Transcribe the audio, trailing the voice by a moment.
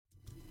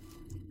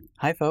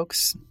Hi,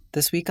 folks.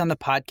 This week on the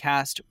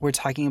podcast, we're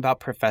talking about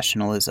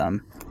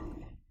professionalism.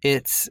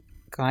 It's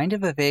kind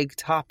of a vague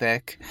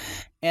topic,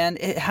 and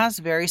it has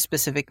very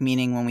specific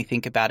meaning when we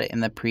think about it in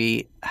the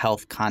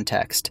pre-health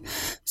context.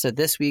 So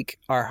this week,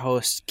 our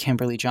host,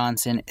 Kimberly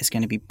Johnson, is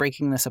going to be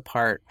breaking this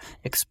apart,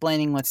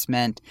 explaining what's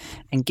meant,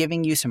 and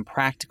giving you some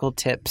practical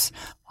tips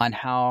on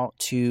how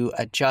to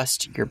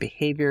adjust your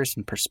behaviors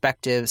and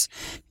perspectives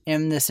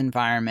in this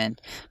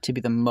environment to be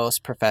the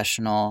most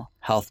professional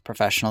health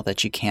professional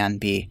that you can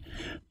be.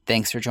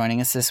 Thanks for joining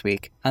us this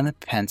week on the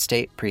Penn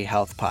State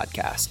Pre-Health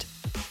Podcast.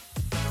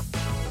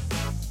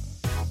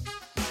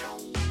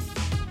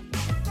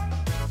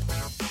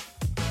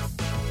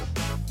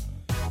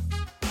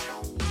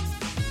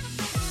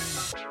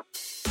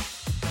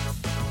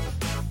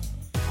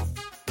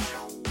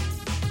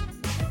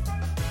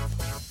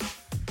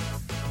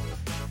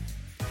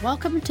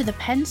 Welcome to the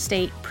Penn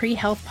State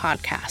Pre-Health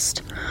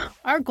Podcast.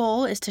 Our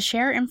goal is to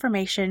share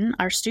information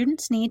our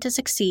students need to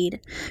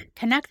succeed,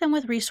 connect them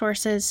with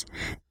resources,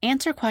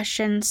 answer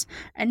questions,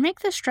 and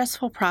make this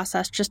stressful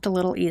process just a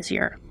little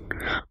easier.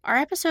 Our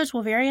episodes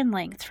will vary in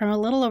length from a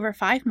little over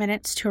 5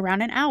 minutes to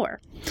around an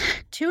hour.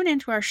 Tune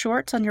into our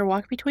shorts on your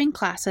walk between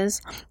classes,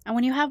 and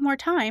when you have more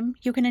time,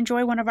 you can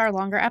enjoy one of our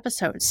longer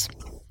episodes.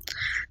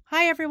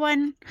 Hi,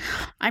 everyone.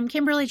 I'm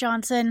Kimberly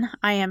Johnson.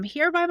 I am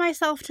here by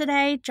myself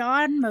today.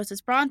 John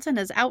Moses Bronson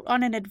is out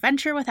on an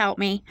adventure without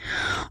me,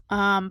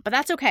 but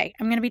that's okay.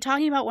 I'm going to be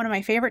talking about one of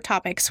my favorite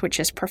topics, which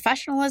is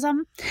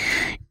professionalism,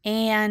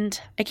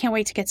 and I can't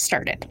wait to get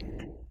started.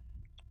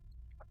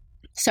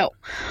 So,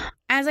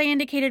 as I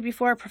indicated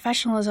before,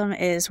 professionalism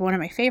is one of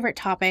my favorite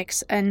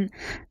topics, and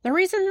the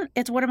reason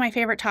it's one of my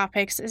favorite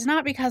topics is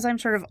not because I'm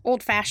sort of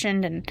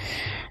old-fashioned and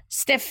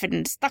stiff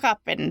and stuck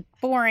up and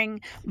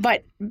boring,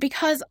 but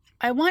because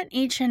I want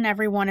each and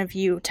every one of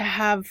you to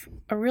have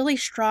a really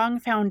strong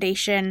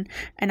foundation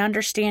and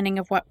understanding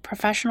of what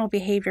professional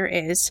behavior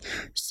is,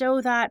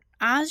 so that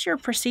as you're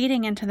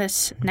proceeding into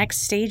this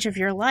next stage of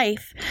your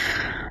life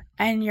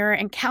and you're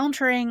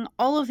encountering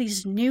all of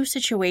these new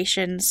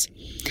situations,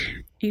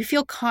 you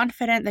feel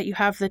confident that you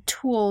have the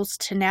tools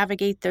to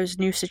navigate those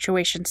new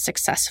situations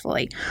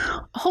successfully.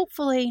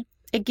 Hopefully,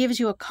 it gives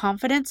you a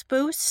confidence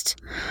boost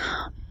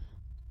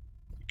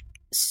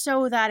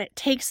so that it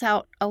takes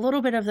out a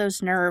little bit of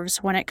those nerves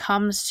when it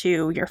comes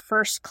to your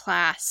first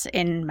class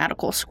in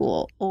medical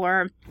school,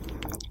 or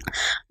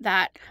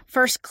that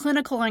first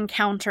clinical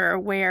encounter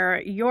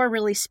where you're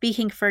really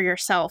speaking for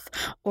yourself,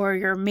 or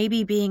you're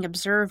maybe being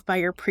observed by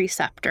your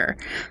preceptor.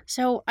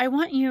 So I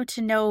want you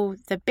to know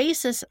the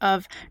basis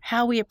of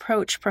how we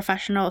approach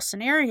professional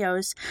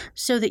scenarios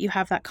so that you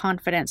have that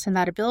confidence and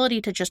that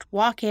ability to just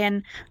walk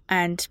in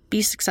and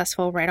be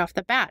successful right off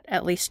the bat,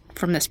 at least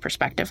from this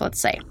perspective, let's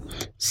say.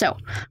 So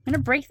I'm going to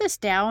break this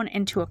down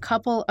into a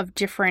couple of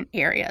different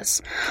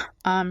areas.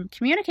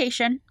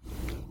 Communication,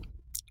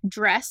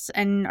 dress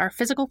and our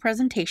physical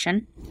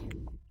presentation,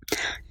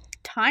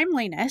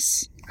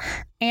 timeliness,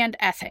 and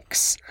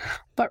ethics.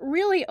 But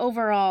really,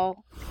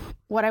 overall,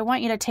 what I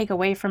want you to take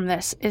away from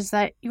this is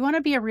that you want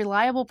to be a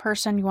reliable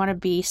person. You want to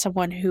be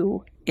someone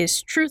who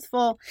is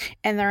truthful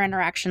in their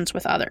interactions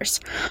with others.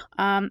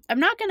 I'm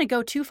not going to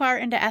go too far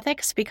into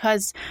ethics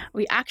because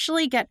we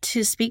actually get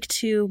to speak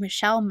to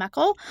Michelle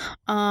Meckel,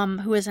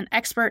 who is an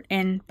expert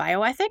in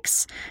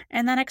bioethics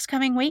in the next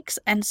coming weeks.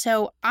 And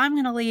so I'm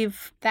going to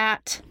leave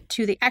that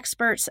to the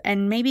experts,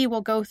 and maybe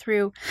we'll go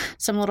through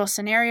some little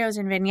scenarios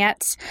and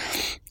vignettes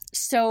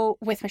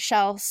with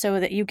Michelle, so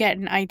that you get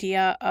an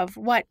idea of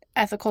what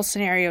ethical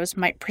scenarios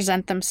might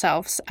present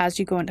themselves as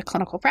you go into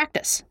clinical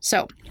practice.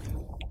 So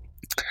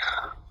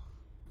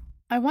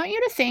I want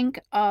you to think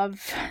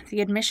of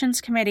the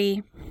admissions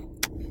committee,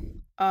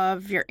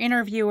 of your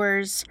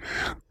interviewers,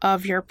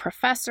 of your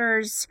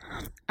professors,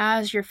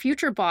 as your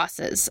future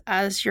bosses,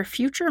 as your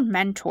future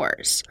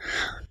mentors,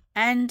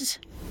 and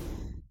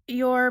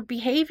your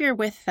behavior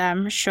with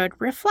them should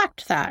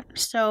reflect that.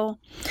 So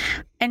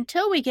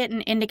until we get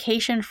an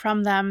indication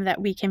from them that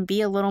we can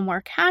be a little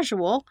more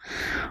casual,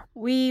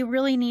 we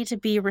really need to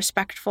be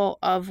respectful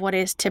of what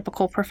is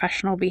typical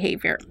professional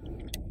behavior.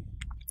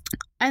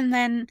 And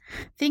then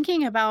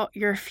thinking about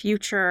your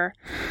future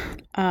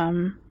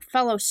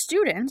fellow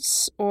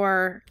students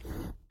or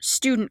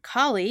student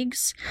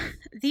colleagues,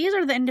 these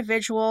are the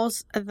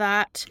individuals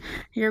that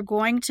you're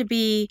going to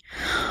be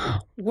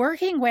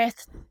working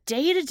with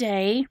day to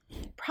day,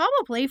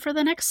 probably for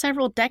the next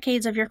several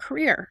decades of your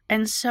career.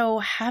 And so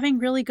having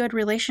really good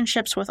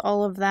relationships with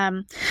all of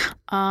them,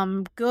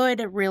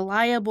 good,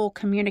 reliable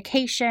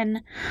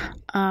communication,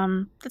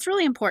 that's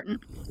really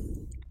important.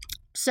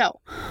 So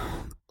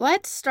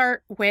let's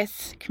start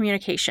with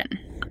communication.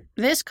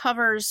 This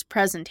covers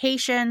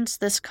presentations,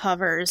 this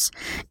covers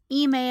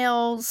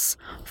emails,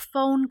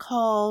 phone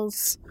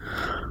calls.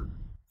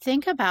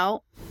 Think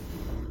about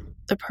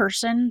the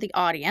person, the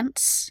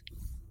audience,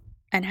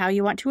 and how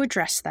you want to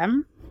address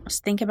them Let's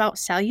think about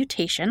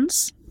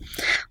salutations.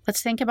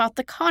 Let's think about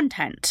the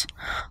content.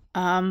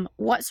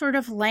 What sort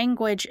of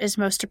language is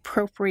most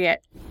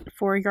appropriate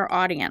for your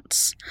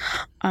audience?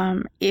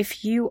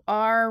 If you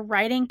are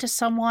writing to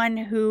someone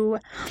who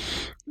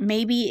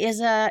maybe is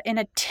in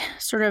a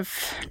sort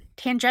of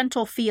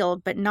tangential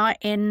field, but not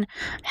in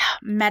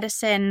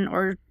medicine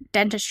or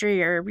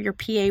dentistry or your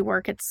PA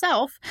work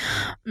itself,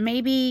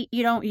 maybe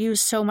you don't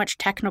use so much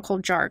technical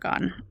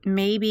jargon.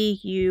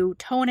 Maybe you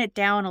tone it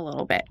down a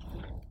little bit.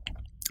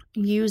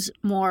 Use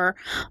more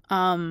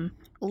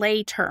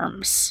lay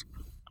terms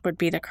would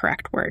be the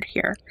correct word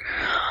here.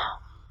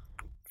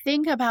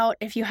 Think about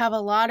if you have a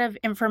lot of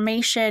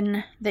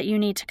information that you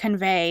need to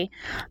convey,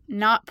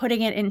 not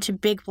putting it into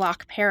big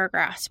block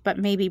paragraphs, but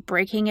maybe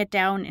breaking it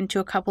down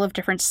into a couple of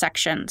different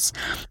sections,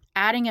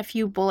 adding a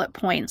few bullet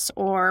points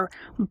or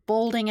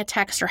bolding a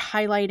text or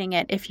highlighting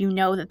it if you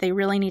know that they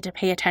really need to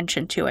pay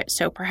attention to it.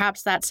 So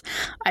perhaps that's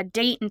a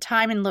date and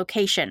time and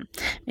location,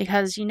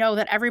 because you know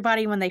that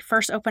everybody, when they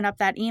first open up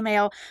that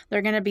email,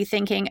 they're going to be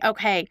thinking,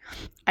 okay,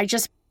 I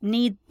just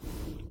need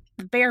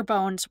bare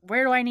bones.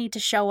 Where do I need to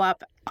show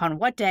up on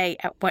what day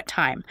at what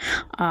time?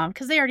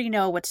 Because they already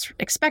know what's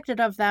expected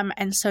of them.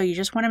 And so you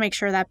just want to make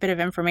sure that bit of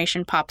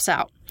information pops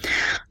out.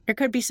 There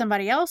could be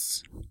somebody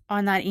else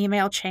on that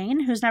email chain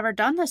who's never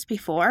done this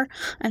before.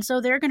 And so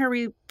they're going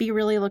to be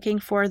really looking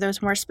for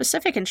those more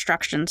specific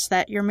instructions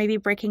that you're maybe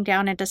breaking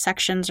down into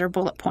sections or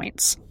bullet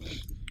points.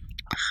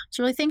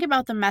 So really think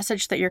about the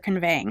message that you're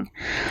conveying.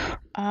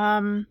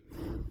 Same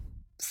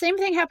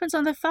thing happens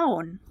on the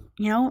phone.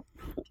 You know,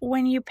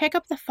 when you pick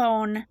up the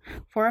phone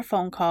for a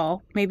phone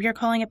call, maybe you're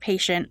calling a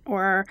patient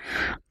or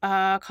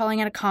calling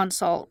in a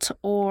consult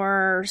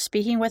or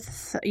speaking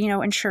with,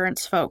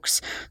 insurance folks,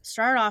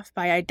 start off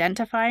by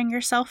identifying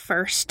yourself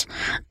first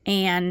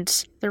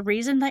and the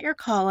reason that you're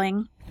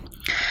calling.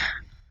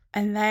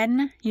 And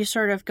then you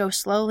sort of go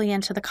slowly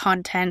into the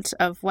content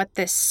of what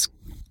this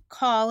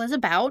call is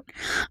about.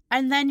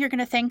 And then you're going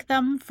to thank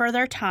them for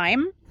their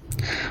time.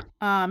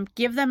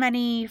 Give them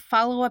any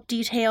follow-up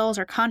details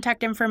or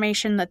contact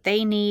information that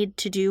they need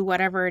to do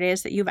whatever it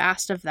is that you've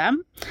asked of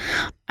them.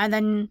 And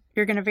then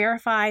you're going to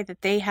verify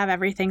that they have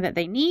everything that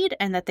they need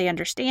and that they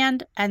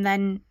understand. And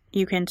then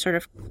you can sort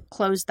of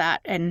close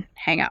that and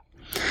hang up.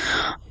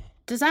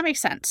 Does that make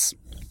sense?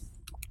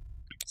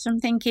 So I'm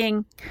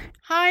thinking,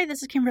 hi,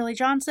 this is Kimberly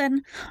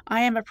Johnson.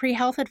 I am a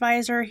PreHealth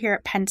advisor here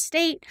at Penn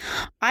State.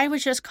 I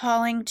was just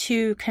calling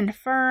to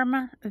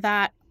confirm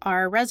that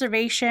our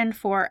reservation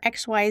for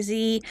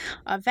XYZ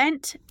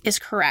event is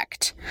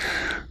correct.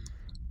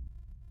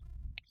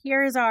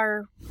 Here's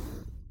our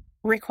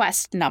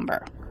request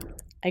number.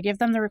 I give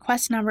them the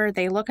request number.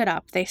 They look it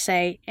up. They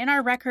say, in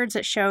our records,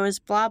 it shows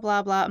blah,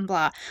 blah, blah, and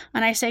blah.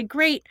 And I say,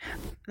 great.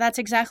 That's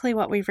exactly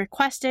what we've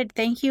requested.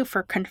 Thank you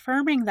for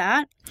confirming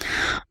that.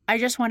 I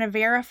just want to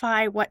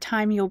verify what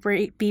time you'll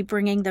be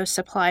bringing those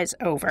supplies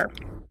over.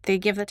 They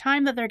give the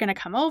time that they're going to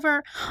come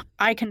over.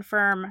 I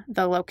confirm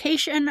the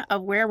location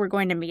of where we're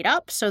going to meet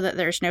up so that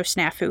there's no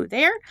snafu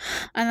there.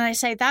 And then I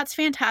say, that's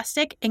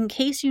fantastic. In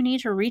case you need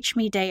to reach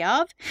me day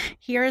of,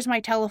 here is my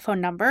telephone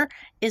number.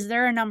 Is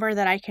there a number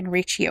that I can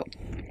reach you?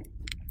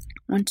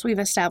 Once we've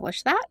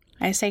established that,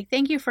 I say,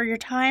 thank you for your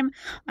time.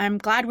 I'm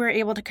glad we're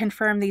able to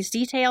confirm these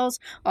details.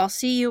 I'll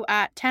see you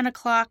at 10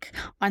 o'clock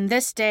on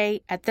this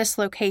day at this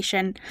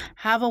location.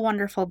 Have a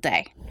wonderful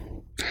day.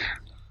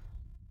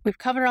 We've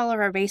covered all of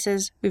our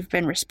bases. We've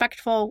been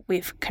respectful.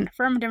 We've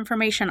confirmed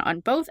information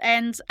on both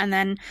ends, and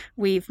then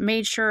we've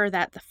made sure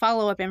that the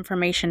follow-up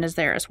information is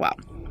there as well.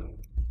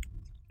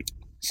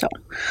 So,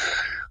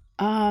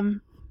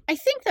 I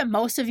think that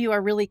most of you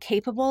are really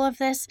capable of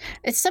this.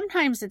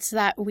 Sometimes it's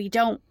that we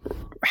don't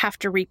have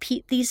to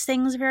repeat these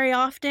things very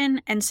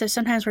often, and so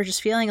sometimes we're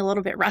just feeling a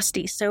little bit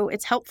rusty. So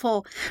it's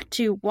helpful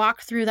to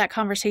walk through that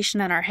conversation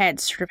in our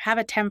heads, sort of have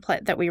a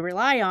template that we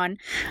rely on,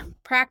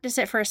 practice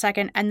it for a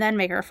second, and then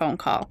make our phone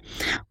call.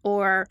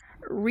 Or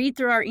read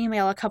through our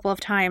email a couple of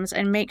times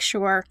and make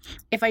sure,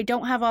 if I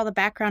don't have all the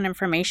background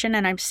information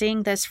and I'm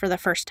seeing this for the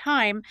first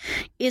time,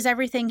 is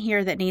everything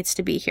here that needs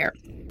to be here?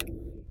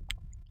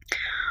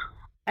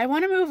 I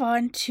want to move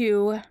on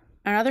to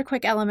another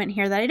quick element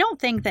here that I don't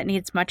think that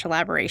needs much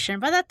elaboration,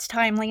 but that's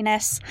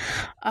timeliness.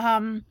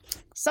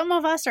 Some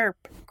of us are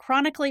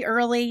chronically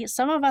early,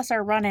 some of us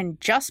are running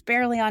just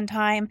barely on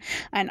time,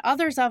 and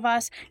others of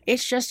us,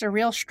 it's just a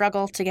real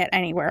struggle to get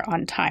anywhere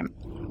on time.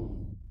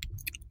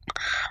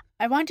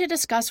 I want to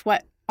discuss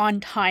what on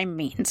time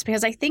means,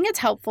 because I think it's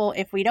helpful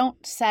if we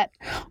don't set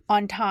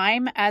on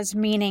time as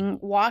meaning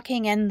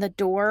walking in the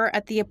door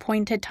at the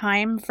appointed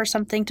time for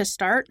something to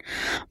start,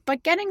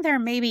 but getting there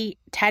maybe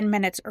 10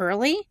 minutes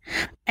early.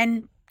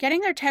 And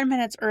getting there 10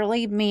 minutes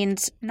early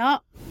means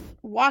not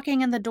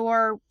walking in the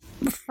door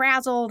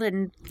frazzled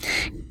and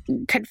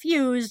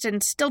confused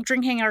and still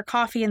drinking our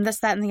coffee and this,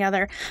 that, and the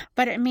other,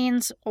 but it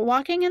means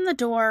walking in the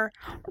door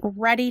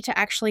ready to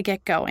actually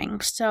get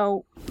going.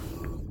 So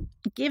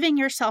giving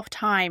yourself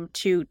time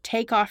to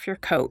take off your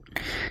coat,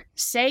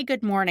 say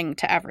good morning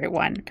to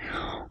everyone,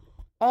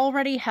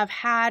 already have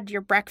had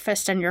your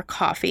breakfast and your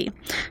coffee,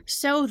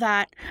 so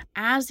that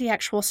as the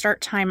actual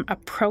start time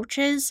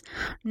approaches,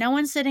 no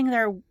one's sitting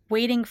there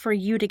waiting for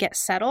you to get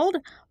settled,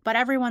 but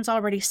everyone's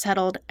already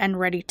settled and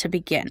ready to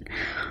begin.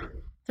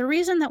 The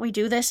reason that we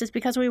do this is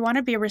because we want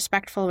to be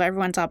respectful of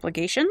everyone's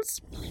obligations.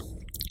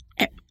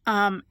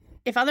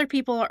 If other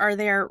people are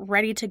there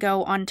ready to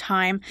go on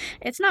time,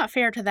 it's not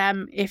fair to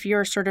them if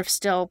you're sort of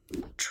still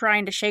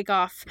trying to shake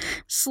off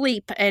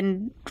sleep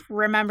and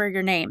remember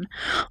your name.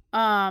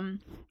 Now,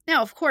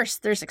 of course,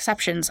 there's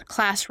exceptions. A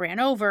class ran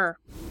over.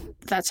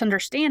 That's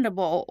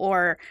understandable,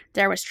 or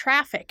there was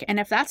traffic. And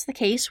if that's the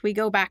case, we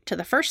go back to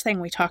the first thing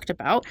we talked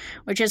about,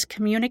 which is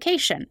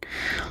communication.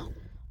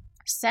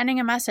 Sending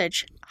a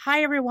message.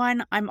 Hi,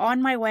 everyone. I'm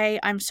on my way.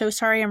 I'm so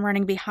sorry I'm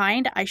running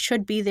behind. I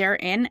should be there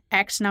in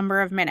X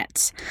number of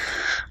minutes.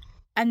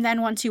 And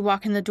then once you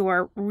walk in the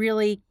door,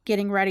 really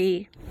getting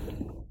ready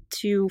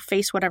to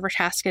face whatever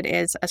task it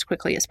is as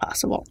quickly as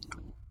possible.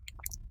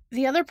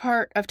 The other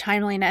part of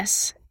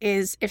timeliness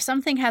is if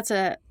something has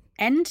an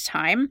end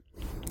time,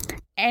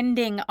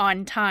 ending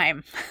on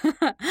time.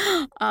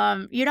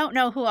 You don't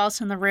know who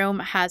else in the room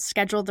has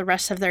scheduled the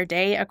rest of their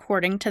day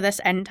according to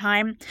this end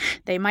time.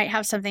 They might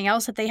have something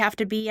else that they have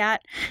to be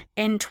at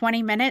in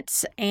 20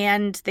 minutes,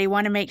 and they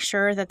want to make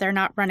sure that they're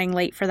not running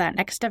late for that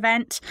next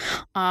event.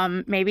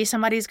 Maybe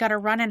somebody's got to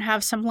run and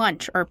have some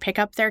lunch or pick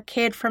up their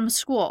kid from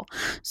school.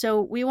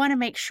 So we want to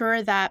make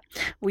sure that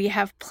we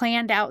have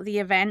planned out the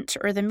event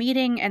or the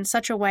meeting in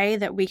such a way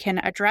that we can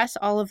address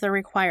all of the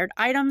required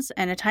items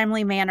in a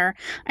timely manner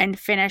and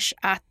finish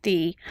at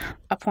the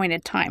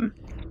appointed time.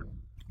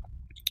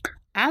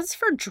 As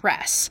for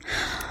dress,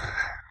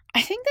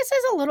 I think this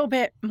is a little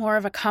bit more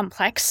of a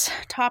complex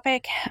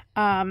topic,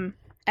 and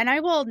I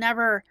will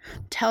never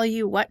tell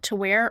you what to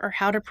wear or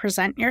how to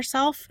present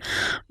yourself,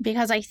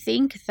 because I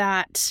think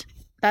that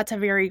that's a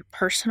very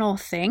personal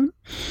thing.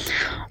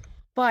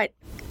 But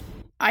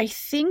I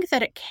think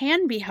that it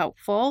can be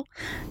helpful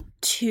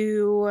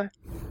to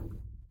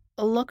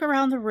look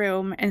around the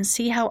room and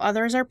see how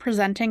others are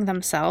presenting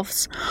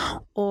themselves,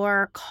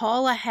 or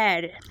call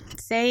ahead.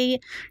 Say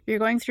you're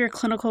going through your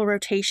clinical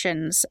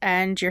rotations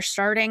and you're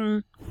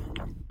starting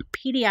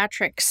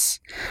pediatrics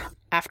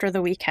after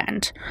the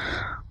weekend.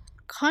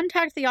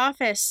 Contact the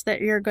office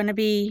that you're going to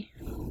be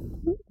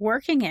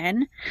working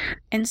in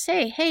and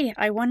say, hey,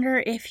 I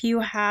wonder if you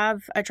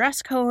have a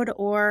dress code,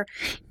 or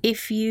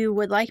if you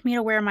would like me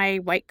to wear my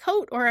white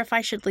coat, or if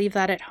I should leave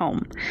that at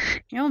home.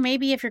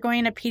 Maybe if you're going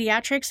into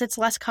pediatrics, it's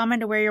less common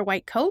to wear your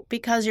white coat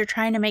because you're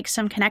trying to make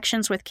some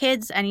connections with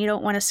kids and you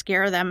don't want to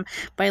scare them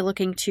by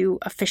looking too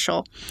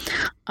official.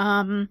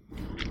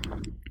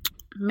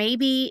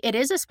 Maybe it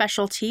is a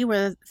specialty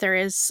where there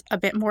is a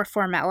bit more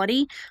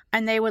formality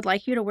and they would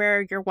like you to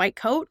wear your white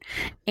coat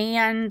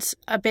and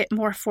a bit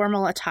more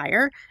formal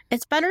attire.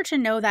 It's better to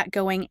know that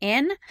going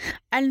in,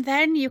 and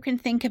then you can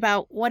think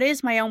about, what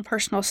is my own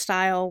personal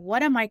style?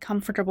 What am I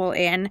comfortable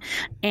in?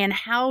 And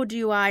how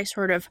do I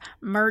sort of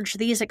merge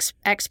these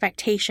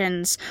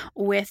expectations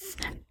with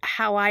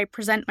how I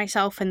present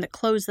myself and the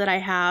clothes that I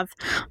have,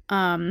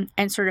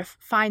 and sort of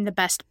find the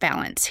best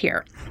balance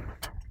here.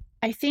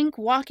 I think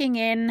walking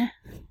in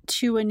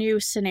to a new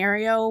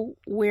scenario,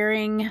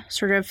 wearing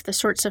sort of the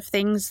sorts of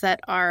things that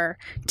are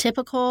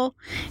typical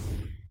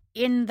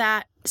in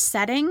that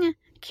setting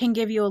can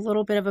give you a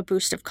little bit of a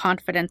boost of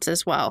confidence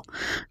as well.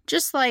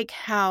 Just like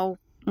how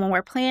when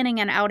we're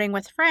planning an outing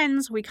with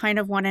friends, we kind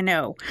of want to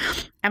know,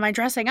 am I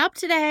dressing up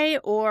today,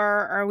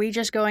 or are we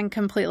just going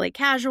completely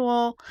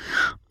casual?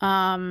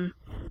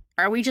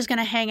 Are we just going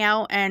to hang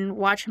out and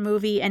watch a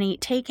movie and eat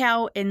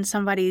takeout in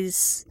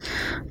somebody's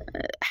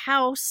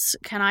house?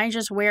 Can I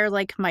just wear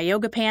like my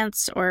yoga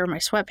pants or my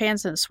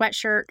sweatpants and a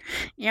sweatshirt?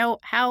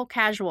 How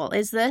casual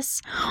is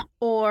this?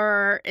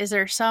 Or is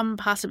there some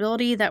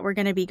possibility that we're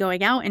going to be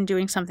going out and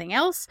doing something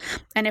else?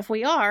 And if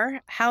we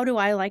are, how do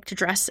I like to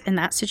dress in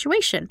that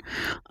situation?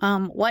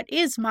 What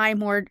is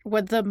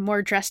the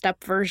more dressed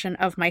up version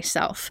of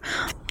myself?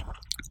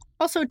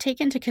 Also, take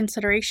into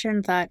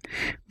consideration that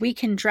we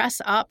can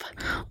dress up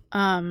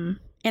in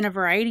a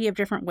variety of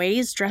different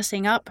ways.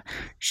 Dressing up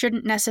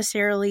shouldn't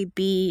necessarily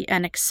be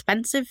an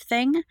expensive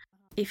thing.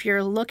 If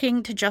you're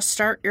looking to just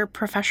start your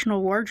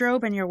professional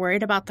wardrobe and you're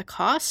worried about the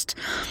cost,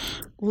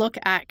 look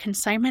at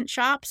consignment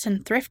shops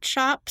and thrift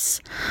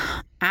shops.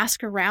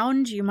 Ask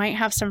around. You might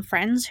have some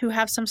friends who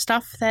have some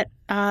stuff that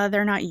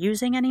they're not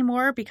using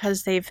anymore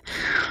because they've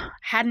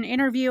had an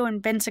interview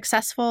and been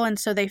successful, and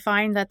so they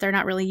find that they're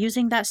not really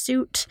using that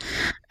suit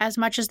as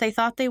much as they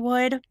thought they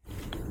would.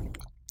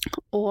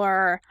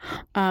 Or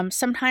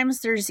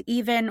sometimes there's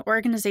even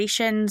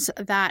organizations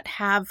that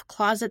have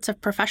closets of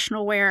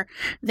professional wear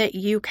that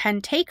you can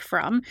take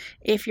from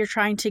if you're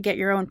trying to get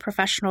your own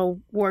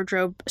professional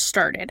wardrobe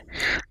started.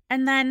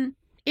 And then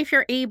if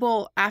you're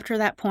able, after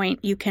that point,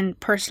 you can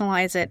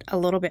personalize it a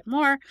little bit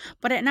more,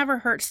 but it never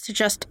hurts to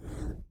just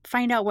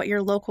find out what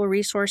your local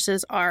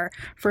resources are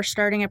for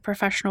starting a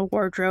professional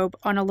wardrobe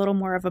on a little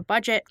more of a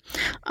budget,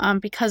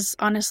 because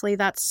honestly,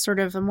 that's sort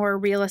of a more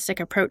realistic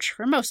approach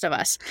for most of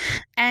us.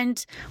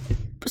 And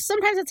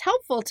sometimes it's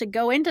helpful to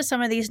go into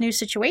some of these new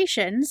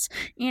situations,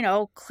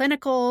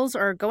 clinicals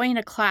or going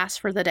to class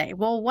for the day.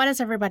 Well, what is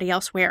everybody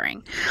else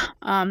wearing?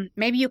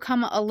 Maybe you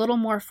come a little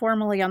more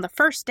formally on the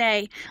first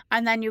day,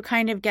 and then you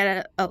kind of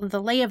get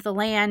the lay of the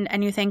land,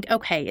 and you think,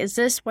 okay, is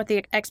this what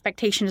the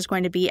expectation is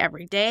going to be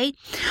every day?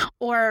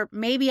 Or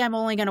maybe I'm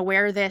only going to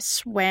wear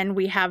this when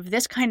we have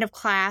this kind of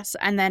class,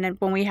 and then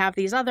when we have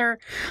these other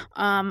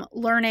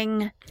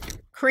learning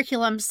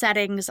curriculum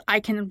settings, I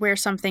can wear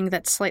something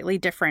that's slightly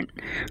different,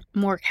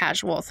 more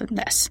casual than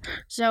this.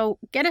 So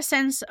get a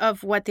sense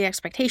of what the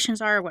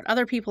expectations are, what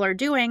other people are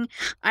doing,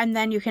 and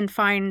then you can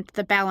find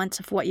the balance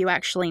of what you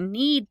actually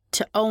need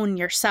to own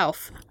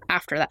yourself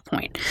after that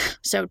point.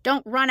 So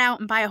don't run out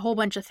and buy a whole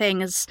bunch of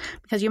things,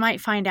 because you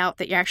might find out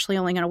that you're actually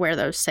only going to wear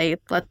those, say,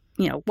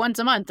 once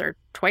a month or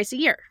twice a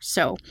year.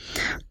 So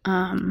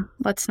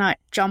let's not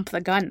jump the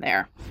gun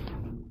there.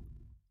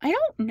 I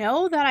don't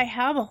know that I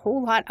have a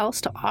whole lot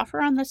else to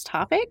offer on this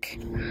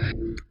topic.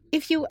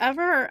 If you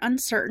ever are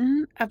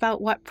uncertain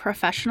about what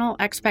professional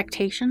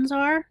expectations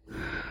are,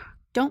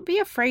 don't be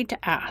afraid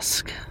to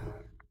ask.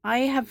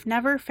 I have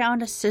never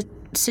found a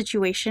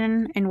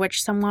situation in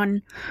which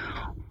someone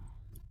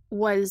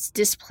was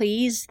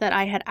displeased that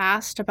I had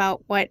asked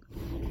about what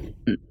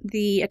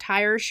the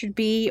attire should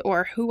be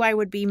or who I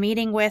would be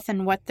meeting with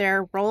and what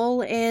their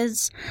role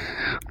is.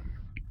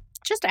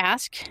 Just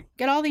ask.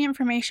 Get all the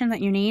information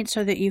that you need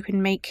so that you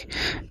can make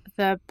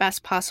the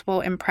best possible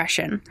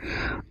impression.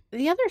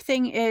 The other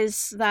thing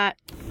is that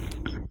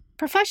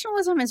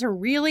professionalism is a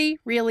really,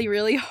 really,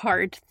 really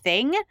hard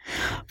thing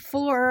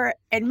for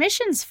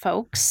admissions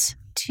folks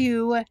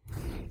to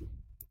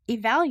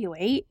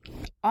evaluate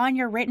on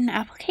your written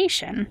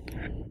application,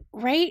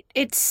 right?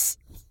 It's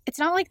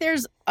not like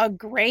there's a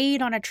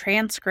grade on a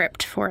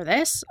transcript for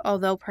this,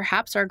 although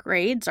perhaps our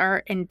grades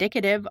are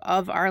indicative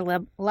of our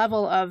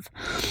level of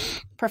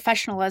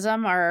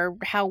professionalism or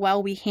how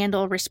well we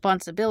handle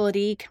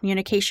responsibility,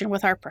 communication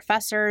with our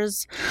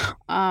professors,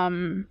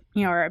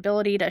 our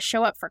ability to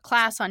show up for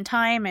class on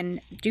time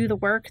and do the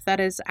work that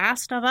is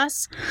asked of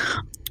us.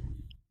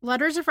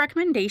 Letters of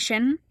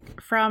recommendation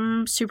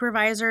from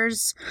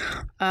supervisors,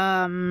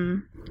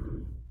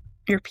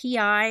 your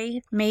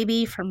PI,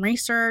 maybe from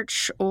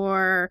research,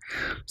 or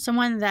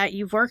someone that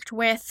you've worked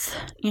with,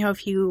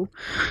 if you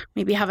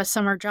maybe have a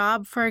summer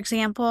job, for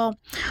example.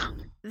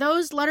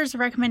 Those letters of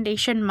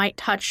recommendation might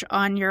touch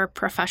on your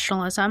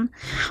professionalism,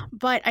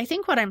 but I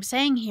think what I'm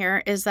saying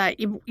here is that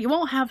you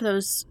won't have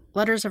those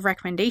letters of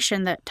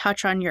recommendation that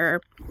touch on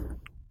your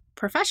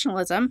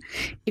professionalism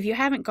if you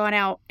haven't gone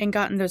out and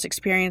gotten those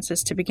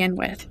experiences to begin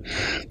with.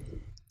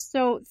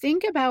 So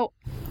think about,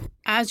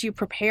 as you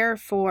prepare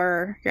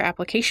for your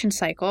application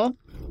cycle,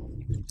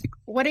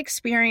 what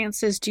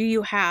experiences do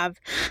you have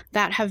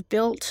that have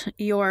built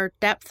your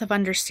depth of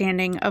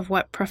understanding of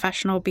what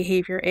professional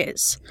behavior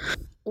is?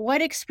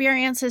 What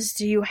experiences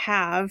do you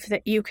have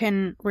that you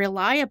can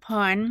rely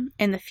upon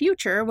in the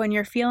future when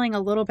you're feeling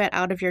a little bit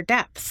out of your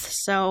depth?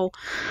 So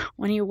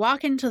when you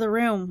walk into the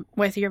room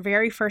with your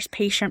very first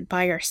patient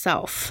by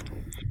yourself,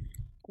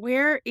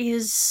 where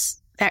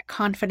is that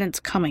confidence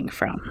coming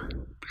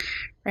from?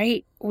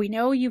 Right? We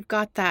know you've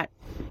got that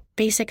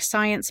basic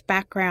science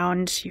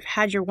background. You've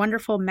had your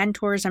wonderful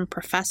mentors and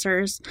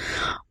professors,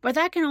 but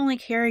that can only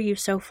carry you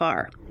so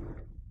far.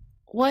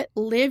 What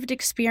lived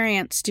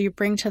experience do you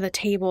bring to the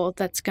table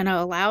that's going to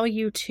allow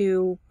you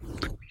to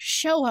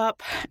show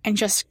up and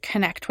just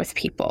connect with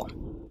people?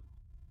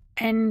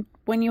 And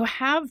when you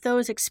have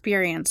those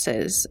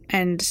experiences,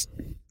 and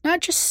not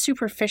just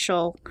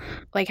superficial,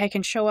 like I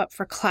can show up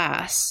for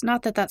class,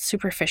 not that that's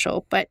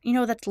superficial, but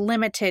that's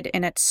limited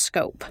in its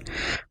scope.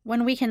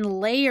 When we can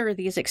layer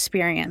these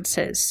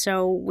experiences,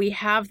 so we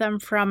have them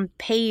from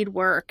paid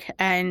work,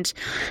 and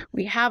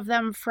we have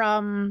them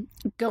from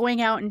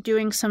going out and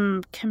doing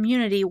some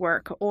community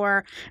work,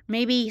 or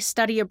maybe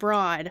study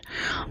abroad,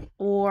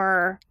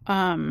 or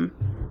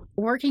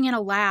working in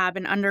a lab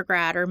in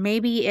undergrad, or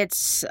maybe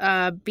it's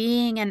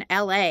being in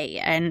LA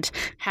and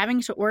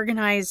having to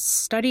organize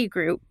study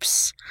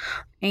groups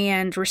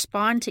and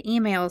respond to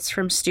emails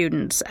from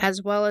students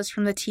as well as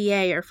from the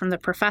TA or from the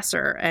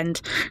professor,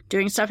 and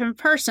doing stuff in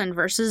person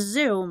versus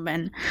Zoom,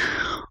 and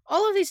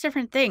all of these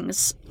different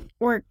things.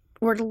 We're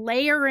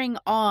layering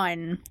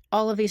on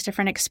all of these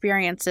different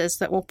experiences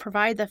that will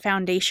provide the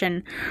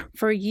foundation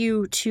for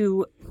you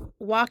to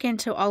walk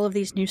into all of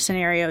these new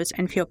scenarios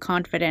and feel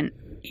confident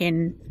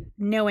in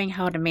knowing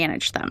how to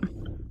manage them.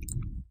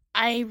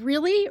 I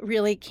really,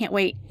 really can't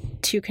wait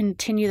to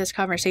continue this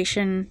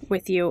conversation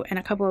with you in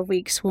a couple of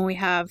weeks when we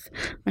have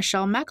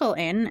Michelle Meckel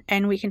in,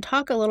 and we can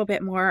talk a little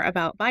bit more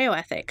about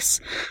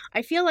bioethics.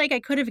 I feel like I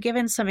could have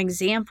given some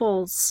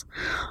examples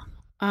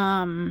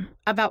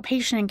about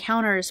patient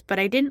encounters, but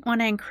I didn't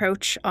want to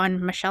encroach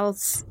on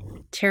Michelle's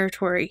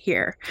territory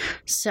here.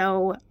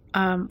 So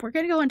we're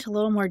going to go into a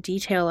little more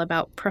detail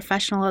about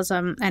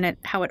professionalism and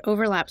how it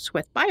overlaps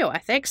with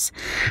bioethics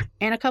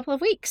in a couple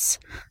of weeks.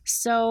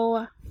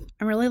 So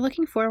I'm really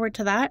looking forward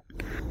to that.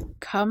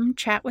 Come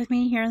chat with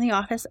me here in the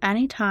office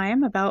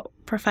anytime about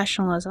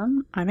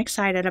professionalism. I'm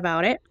excited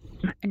about it.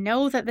 I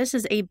know that this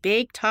is a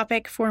big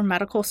topic for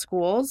medical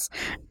schools,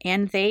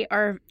 and they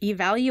are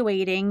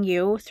evaluating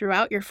you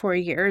throughout your 4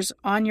 years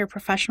on your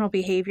professional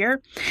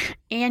behavior.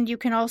 And you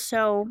can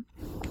also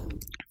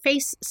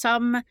face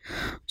some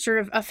sort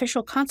of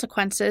official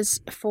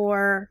consequences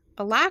for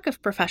a lack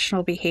of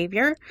professional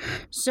behavior.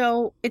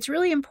 So it's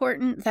really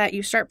important that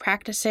you start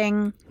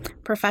practicing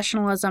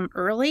professionalism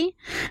early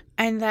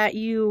and that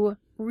you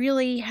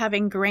really have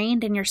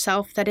ingrained in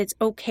yourself that it's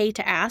okay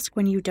to ask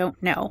when you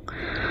don't know.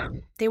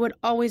 They would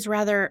always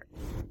rather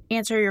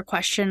answer your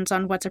questions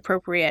on what's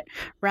appropriate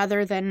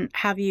rather than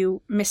have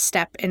you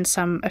misstep in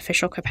some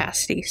official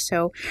capacity.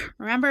 So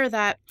remember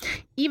that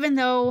even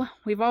though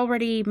we've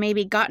already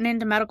maybe gotten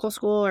into medical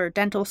school or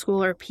dental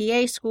school or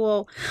PA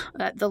school,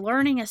 the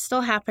learning is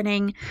still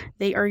happening.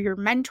 They are your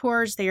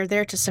mentors. They are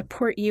there to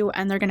support you,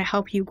 and they're going to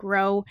help you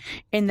grow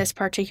in this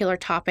particular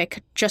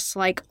topic, just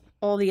like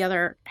all the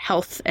other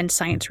health and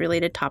science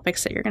related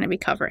topics that you're going to be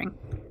covering.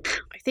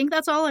 I think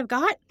that's all I've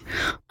got.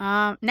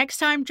 Next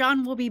time,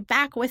 John will be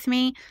back with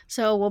me,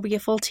 so we'll be a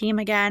full team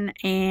again,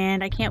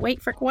 and I can't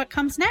wait for what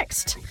comes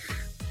next.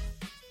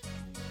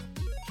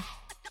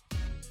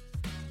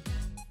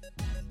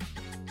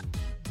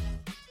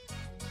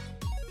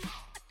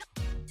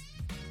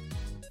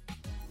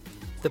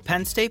 The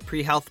Penn State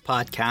PreHealth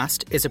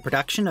Podcast is a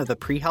production of the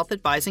PreHealth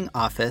Advising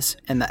Office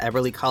in the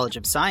Eberly College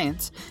of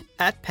Science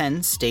at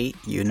Penn State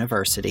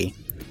University.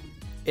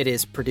 It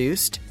is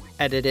produced,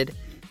 edited,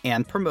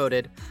 and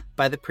promoted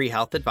by the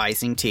PreHealth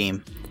Advising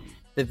team.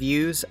 The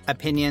views,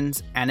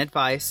 opinions, and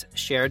advice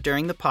shared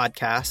during the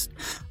podcast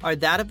are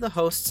that of the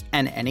hosts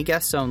and any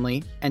guests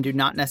only, and do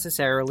not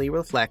necessarily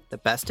reflect the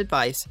best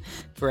advice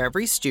for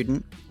every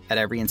student at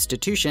every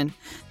institution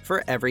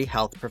for every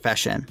health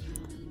profession.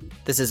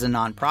 This is a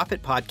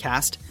nonprofit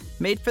podcast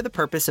made for the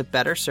purpose of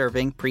better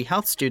serving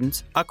pre-health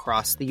students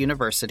across the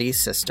university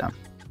system.